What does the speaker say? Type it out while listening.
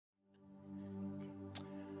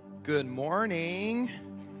Good morning.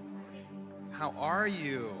 How are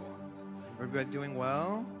you? Everybody doing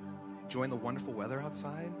well? Enjoying the wonderful weather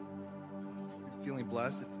outside? Feeling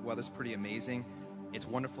blessed? The weather's pretty amazing. It's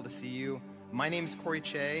wonderful to see you. My name is Kory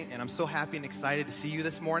Choe, and I'm so happy and excited to see you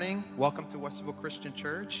this morning. Welcome to Westerville Christian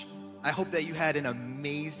Church. I hope that you had an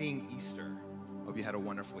amazing Easter. Hope you had a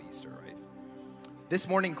wonderful Easter, right? This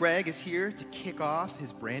morning, Greg is here to kick off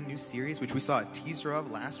his brand new series, which we saw a teaser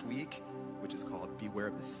of last week, which is called Beware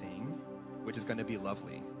of the Thing, which is going to be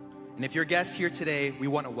lovely. And if you're a guest here today, we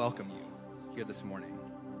want to welcome you here this morning.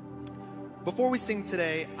 Before we sing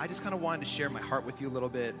today, I just kind of wanted to share my heart with you a little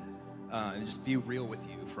bit and just be real with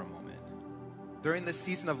you for a moment. During this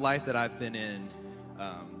season of life that I've been in,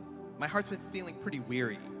 my heart's been feeling pretty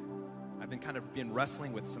weary. I've been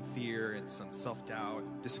wrestling with some fear and some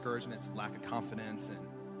self-doubt, discouragement, some lack of confidence, and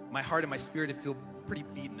my heart and my spirit feel pretty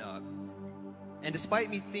beaten up. And despite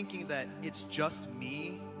me thinking that it's just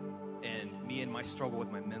me and my struggle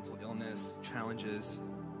with my mental illness, challenges,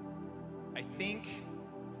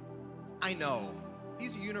 I know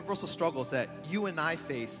these are universal struggles that you and I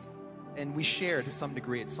face and we share to some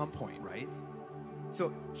degree at some point, right?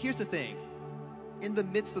 So here's the thing. In the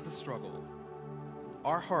midst of the struggle,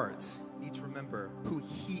 our hearts need to remember who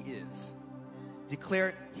He is.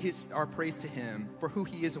 Declare our praise to Him for who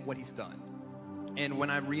He is and what He's done. And when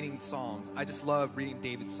I'm reading Psalms, I just love reading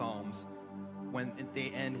David's Psalms when they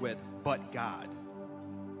end with, but God.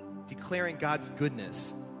 Declaring God's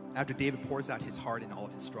goodness after David pours out his heart in all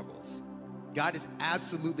of his struggles. God is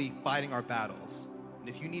absolutely fighting our battles. And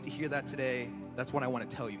if you need to hear that today, that's what I want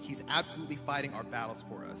to tell you. He's absolutely fighting our battles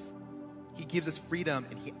for us. He gives us freedom,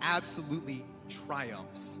 and He absolutely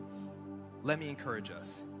triumphs. Let me encourage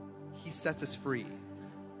us. He sets us free.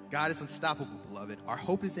 God is unstoppable, beloved. Our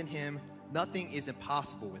hope is in Him. Nothing is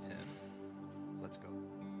impossible with Him. Let's go.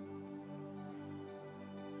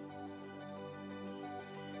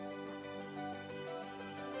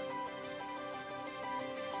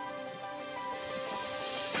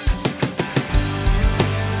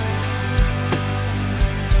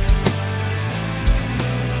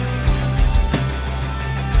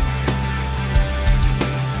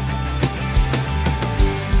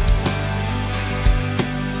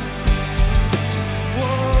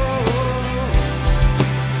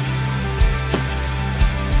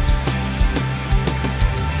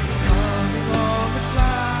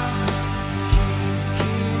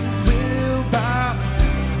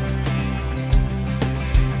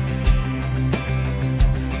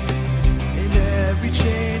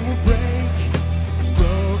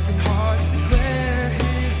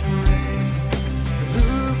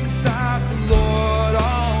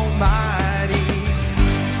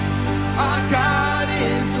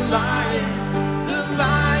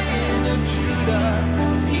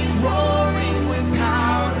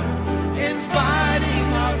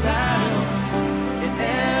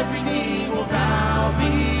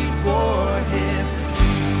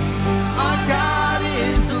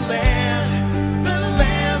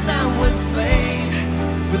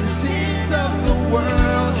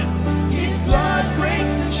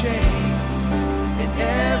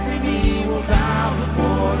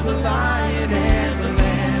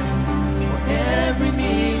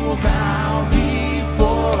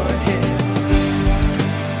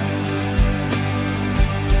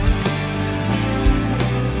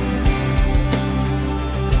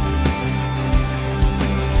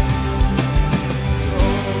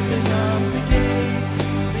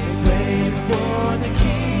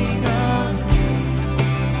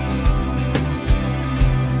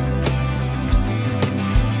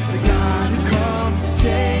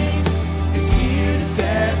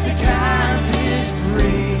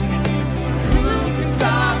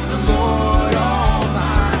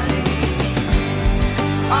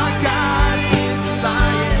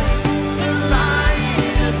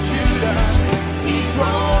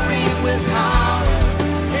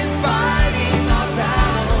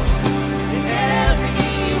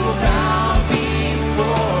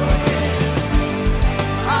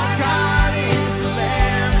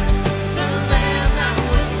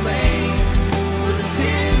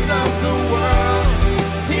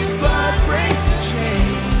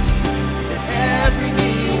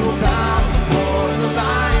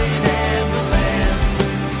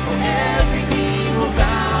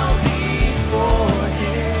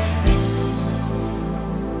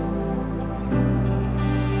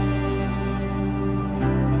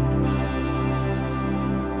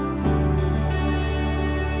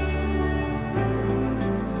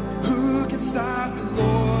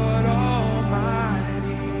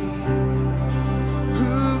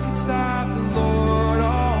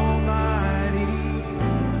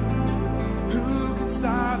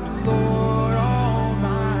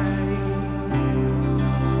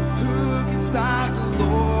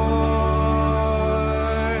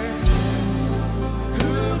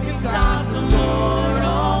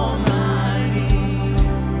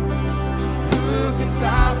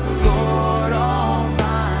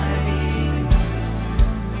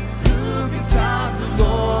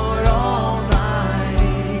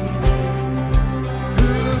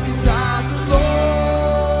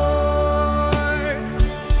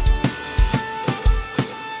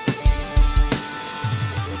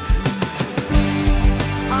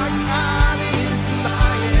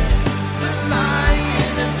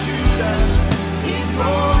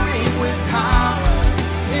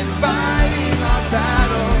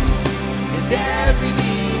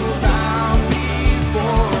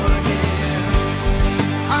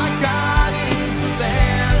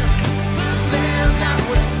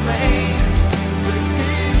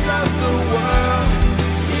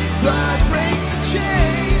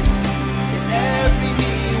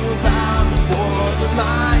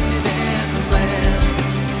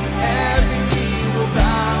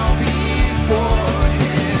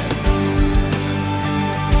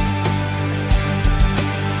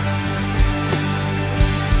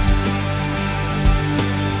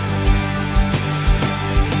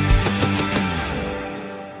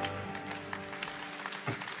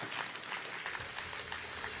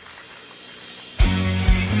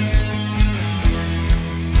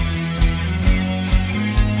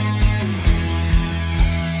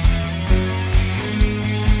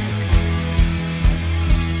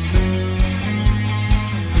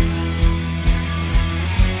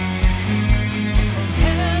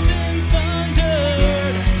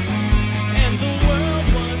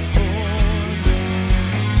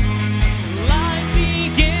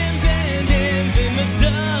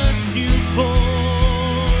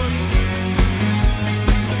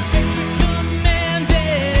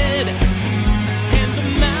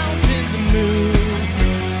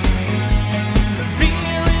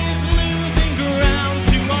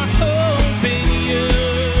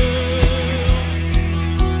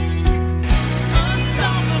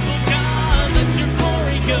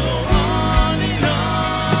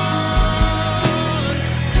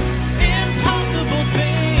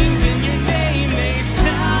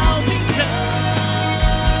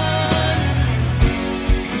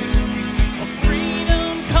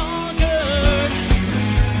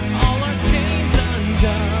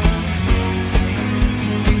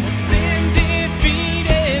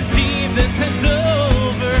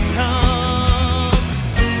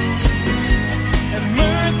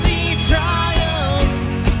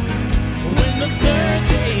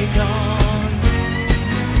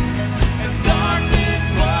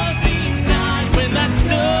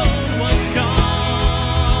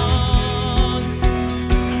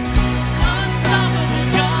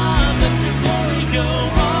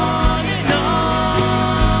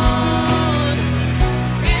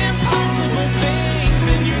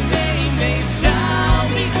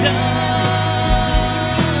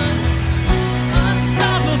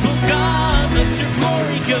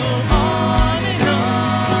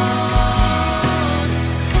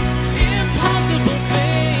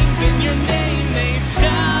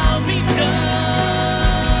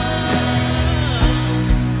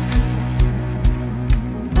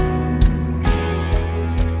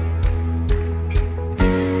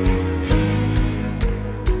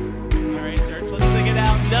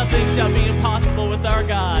 impossible with our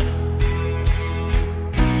God.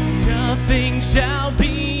 Nothing shall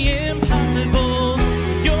be impossible.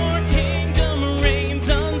 Your kingdom reigns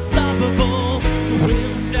unstoppable.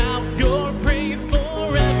 We'll shout your praise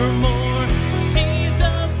forevermore.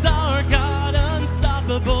 Jesus, our God,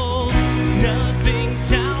 unstoppable. Nothing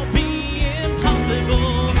shall be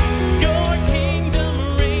impossible. Your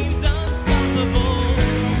kingdom reigns unstoppable.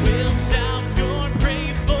 We'll shout your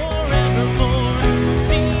praise forevermore.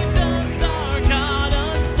 Jesus, our God,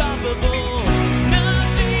 unstoppable.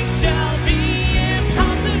 Nothing shall be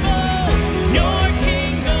impossible. Your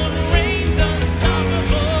kingdom reigns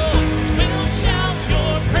unstoppable. We'll shout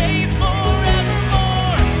your praise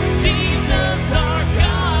forevermore. Jesus, our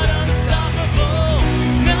God, unstoppable.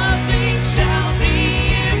 Nothing shall be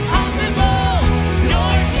impossible.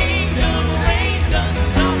 Your kingdom reigns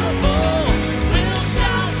unstoppable. We'll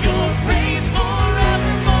shout your praise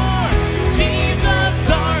forevermore. Jesus,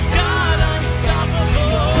 our God,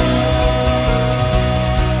 unstoppable.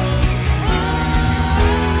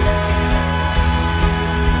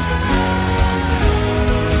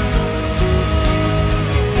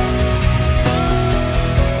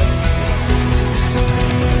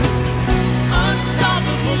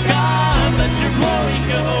 Unstoppable God, let your glory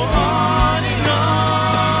go on and on.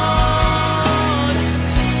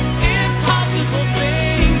 Impossible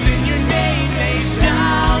things in your name, they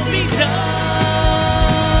shall be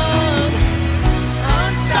done.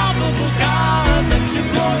 Unstoppable God, let your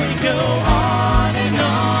glory go on and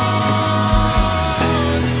on.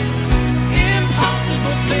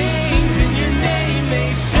 Impossible things in your name,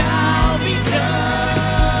 they shall be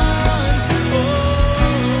done. Oh.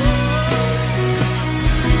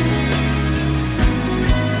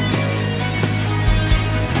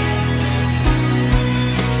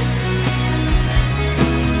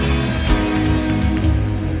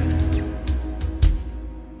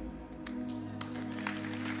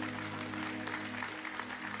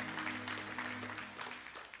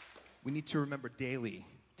 We need to remember daily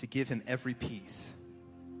to give him every piece.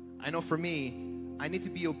 I know for me, I need to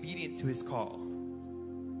be obedient to his call.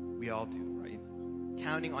 We all do, right?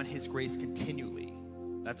 Counting on his grace continually.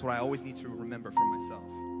 That's what I always need to remember for myself.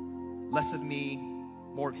 Less of me,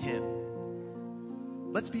 more of him.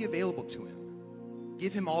 Let's be available to him.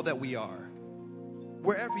 Give him all that we are.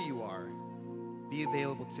 Wherever you are, be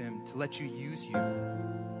available to him to let you use you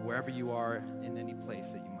wherever you are in any place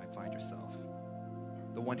that you might find yourself.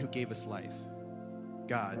 The one who gave us life.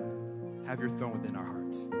 God, have your throne within our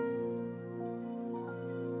hearts.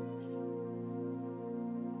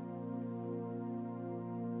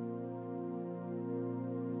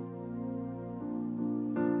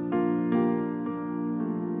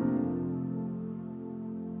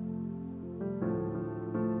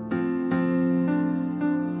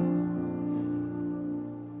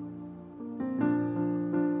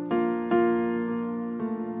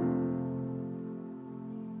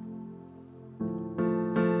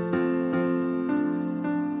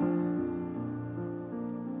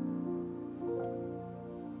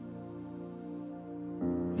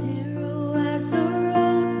 Narrow as the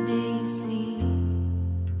road may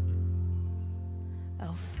seem,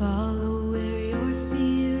 I'll follow where your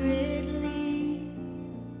spirit leads.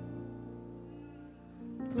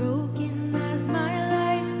 Broken as my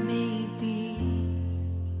life may be,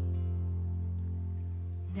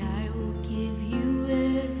 I will give you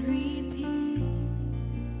every piece.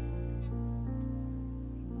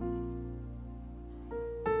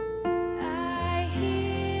 I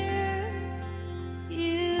hear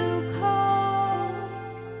you call,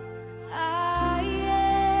 I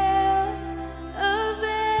am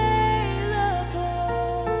available.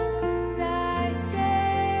 I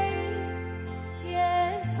say,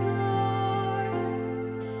 yes, Lord,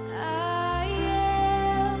 I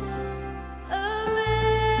am available.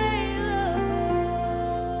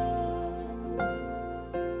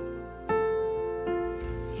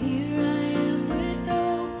 Here I am with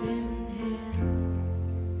open hands,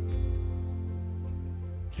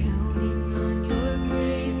 counting on your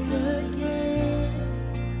grace again.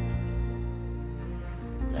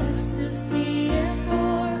 Less of me and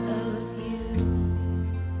more of you.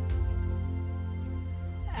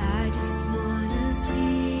 I just wanna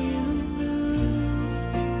see you move.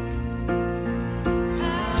 I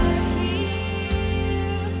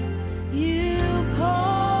hear you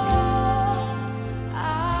call, I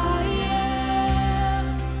am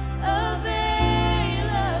available.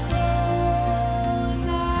 And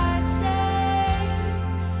I say,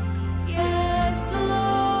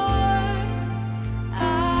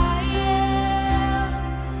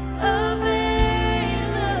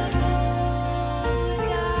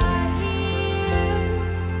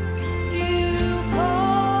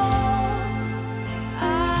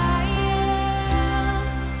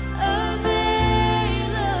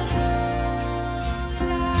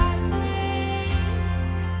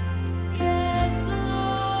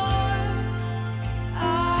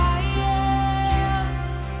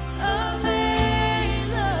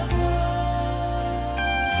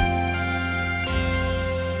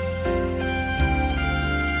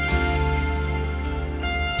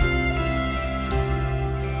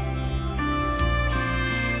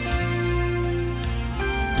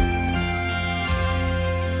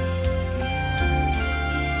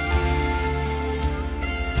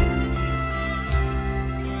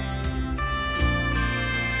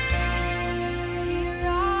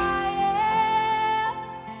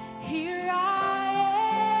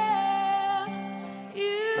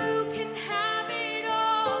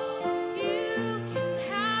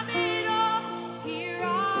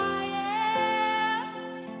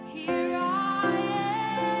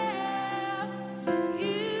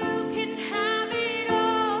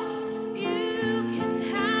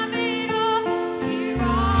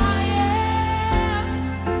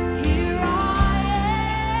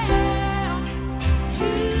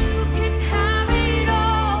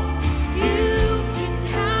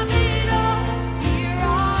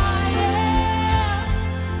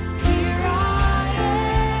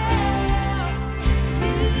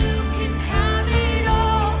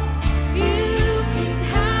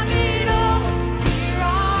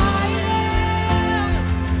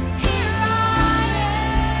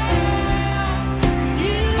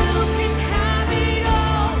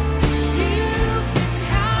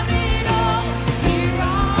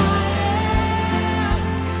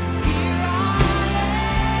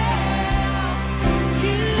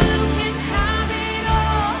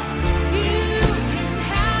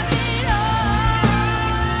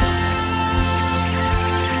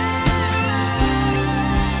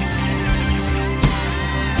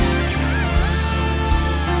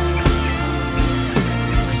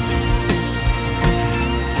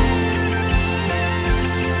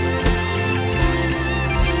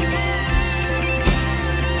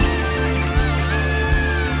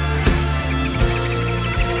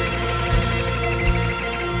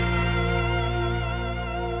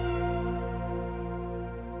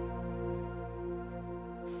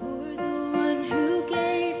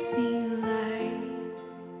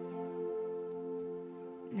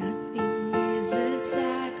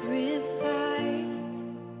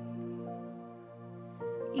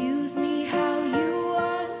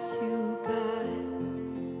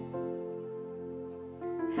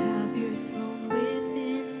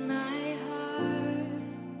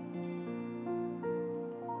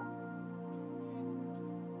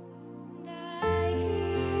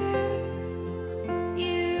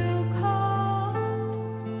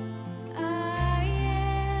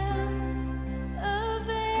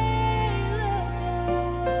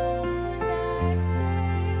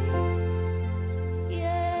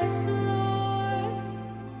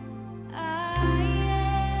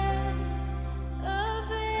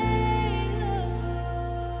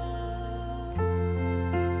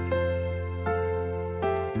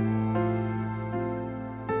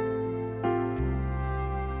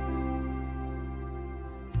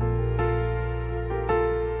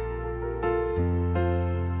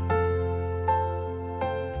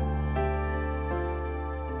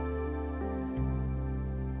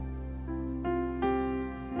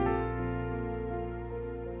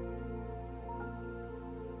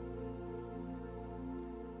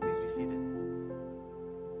 seated.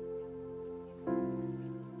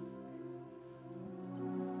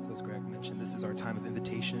 So as Greg mentioned, this is our time of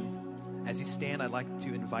invitation. As you stand, I'd like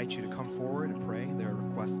to invite you to come forward and pray. There are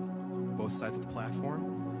requests on both sides of the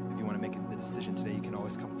platform. If you want to make the decision today, you can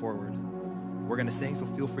always come forward. We're going to sing, so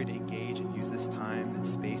feel free to engage and use this time and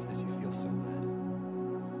space as you feel so led.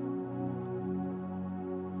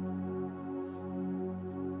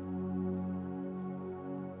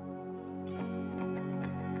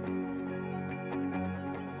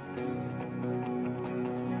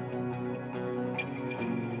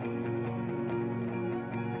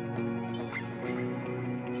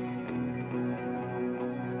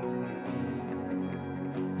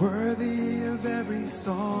 Worthy of every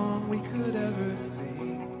song we could ever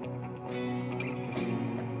sing,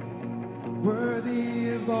 worthy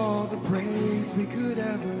of all the praise we could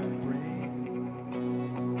ever bring,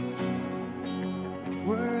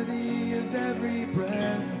 worthy of every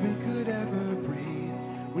breath we could ever breathe.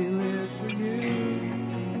 We live for you.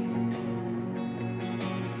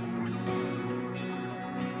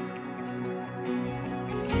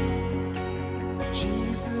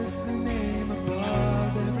 Jesus, the name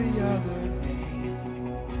above every other name.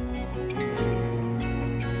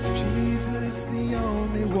 Jesus, the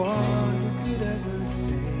only one who could ever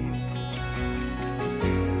save.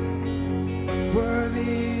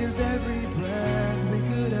 Worthy of every breath we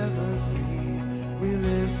could ever breathe. We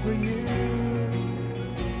live for you.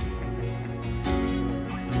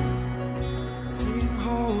 Sing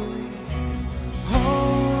holy,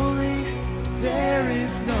 holy, there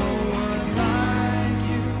is no one like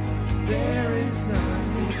you. There is none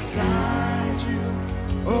beside you.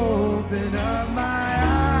 Open up my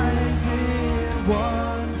eyes in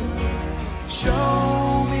wonder and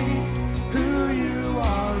show me who you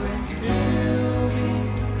are and fill me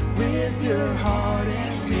with your heart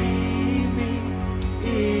and lead me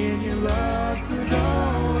in your love to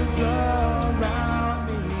those around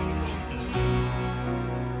me.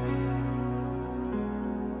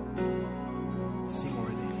 Sing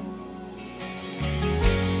worthy.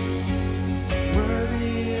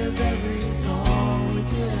 Worthy of every song we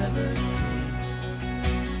could ever sing,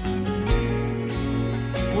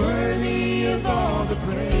 worthy of all the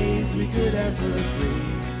praise we could ever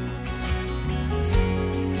bring,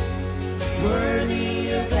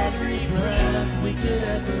 worthy of every breath we could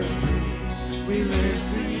ever breathe. We live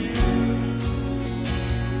for you.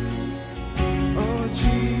 Oh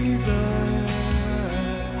Jesus,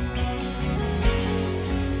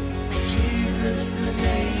 Jesus, the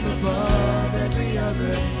name above every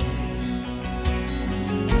other name.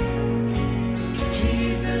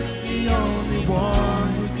 Jesus, the only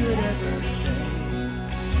one who could ever save.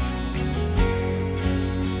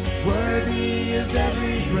 Worthy of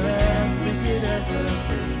every breath we could ever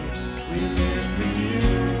breathe. We live for you.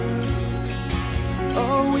 Oh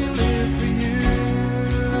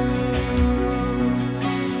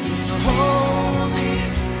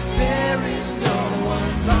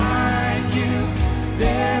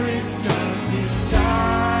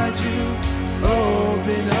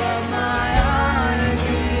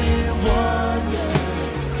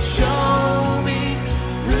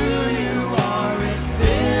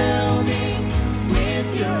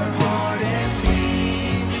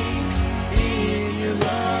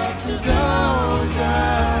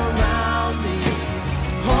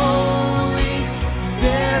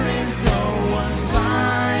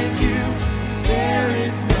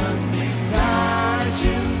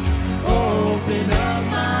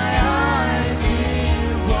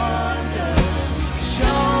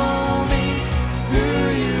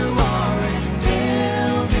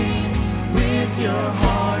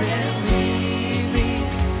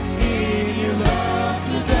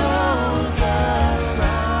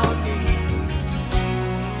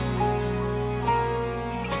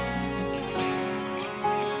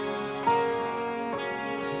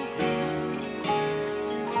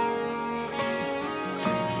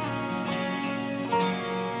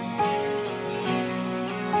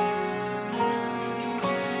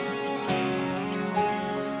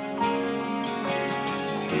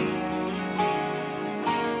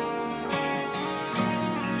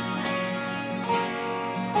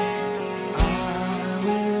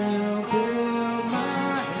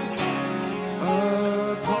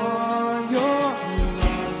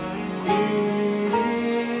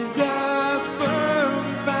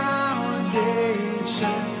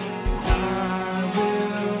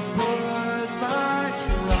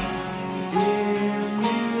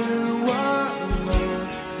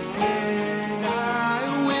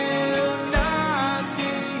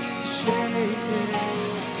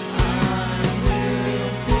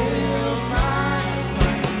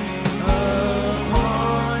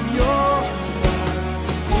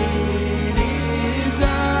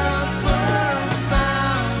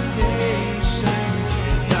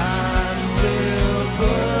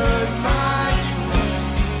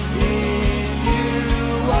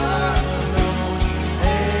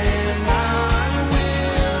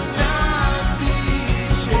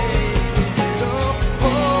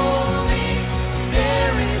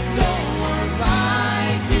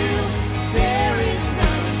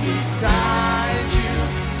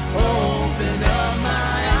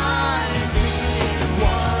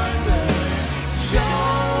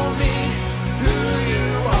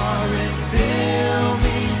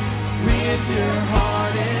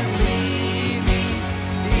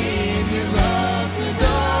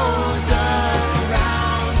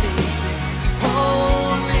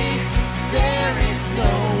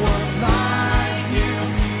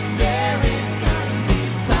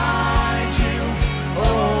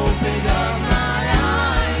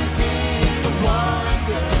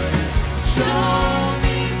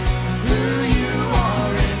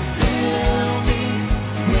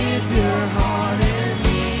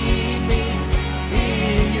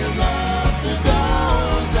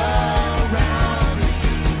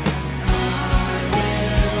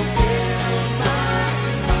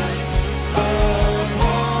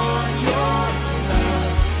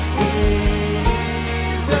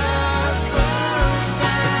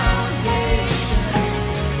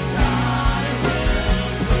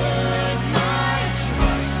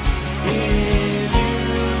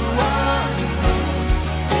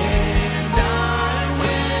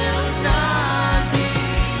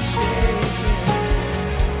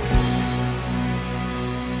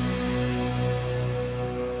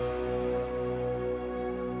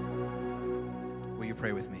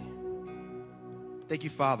Thank you,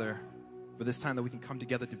 Father, for this time that we can come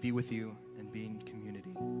together to be with you and be in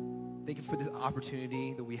community. Thank you for this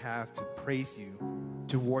opportunity that we have to praise you,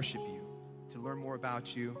 to worship you, to learn more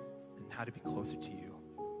about you, and how to be closer to you.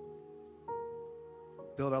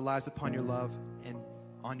 Build our lives upon your love and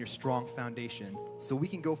on your strong foundation so we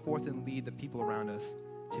can go forth and lead the people around us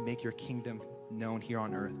to make your kingdom known here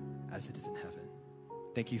on earth as it is in heaven.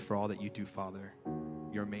 Thank you for all that you do, Father.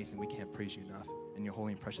 You're amazing. We can't praise you enough. In your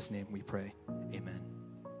holy and precious name we pray. Amen.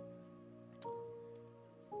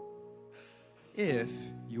 If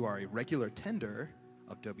you are a regular attender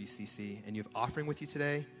of WCC and you have offering with you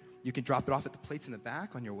today, you can drop it off at the plates in the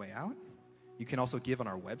back on your way out. You can also give on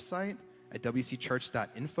our website at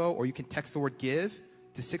wcchurch.info, or you can text the word give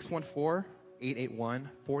to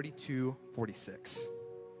 614-881-4246.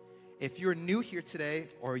 If you're new here today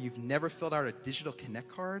or you've never filled out a digital Connect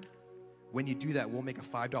card, when you do that, we'll make a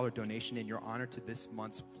 $5 donation in your honor to this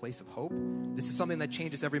month's Place of Hope. This is something that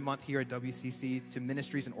changes every month here at WCC to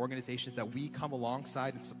ministries and organizations that we come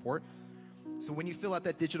alongside and support. So when you fill out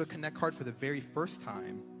that digital Connect card for the very first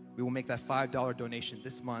time, we will make that $5 donation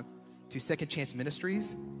this month to Second Chance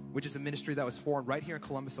Ministries, which is a ministry that was formed right here in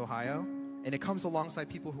Columbus, Ohio. And it comes alongside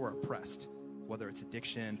people who are oppressed, whether it's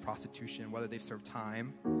addiction, prostitution, whether they've served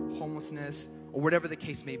time, homelessness, or whatever the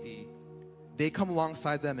case may be. They come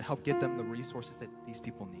alongside them and help get them the resources that these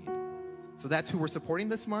people need. So that's who we're supporting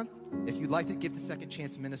this month. If you'd like to give to Second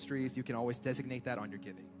Chance Ministries, you can always designate that on your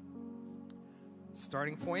giving.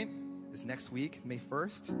 Starting point is next week, May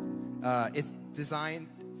 1st. It's designed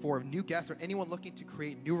for new guests or anyone looking to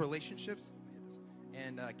create new relationships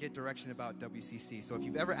and get direction about WCC. So if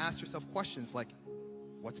you've ever asked yourself questions like,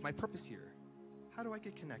 what's my purpose here? How do I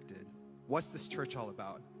get connected? What's this church all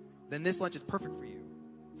about? Then this lunch is perfect for you.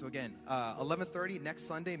 So again, 11:30 next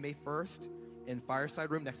Sunday, May 1st, in Fireside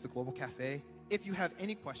Room next to the Global Cafe. If you have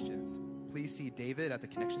any questions, please see David at the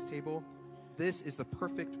connections table. This is the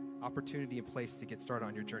perfect opportunity and place to get started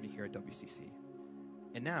on your journey here at WCC.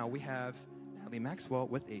 And now we have Natalie Maxwell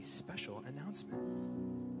with a special announcement.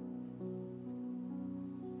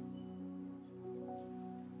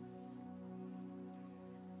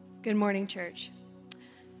 Good morning, church.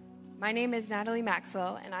 My name is Natalie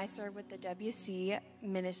Maxwell, and I serve with the WC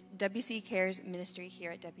Cares ministry here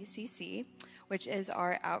at WCC, which is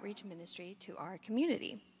our outreach ministry to our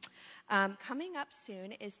community. Coming up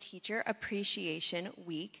soon is Teacher Appreciation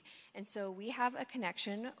Week, and so we have a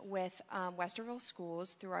connection with Westerville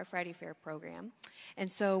Schools through our Friday Fair program, and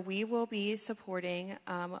so we will be supporting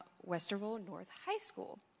Westerville North High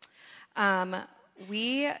School.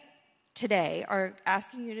 We today are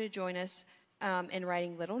asking you to join us in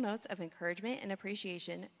writing little notes of encouragement and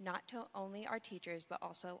appreciation, not to only our teachers, but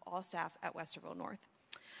also all staff at Westerville North.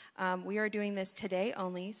 We are doing this today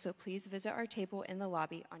only, so please visit our table in the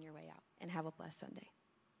lobby on your way out, and have a blessed Sunday.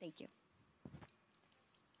 Thank you.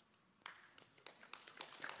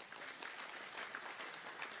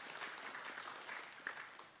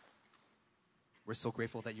 We're so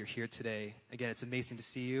grateful that you're here today. Again, it's amazing to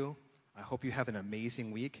see you. I hope you have an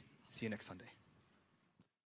amazing week. See you next Sunday.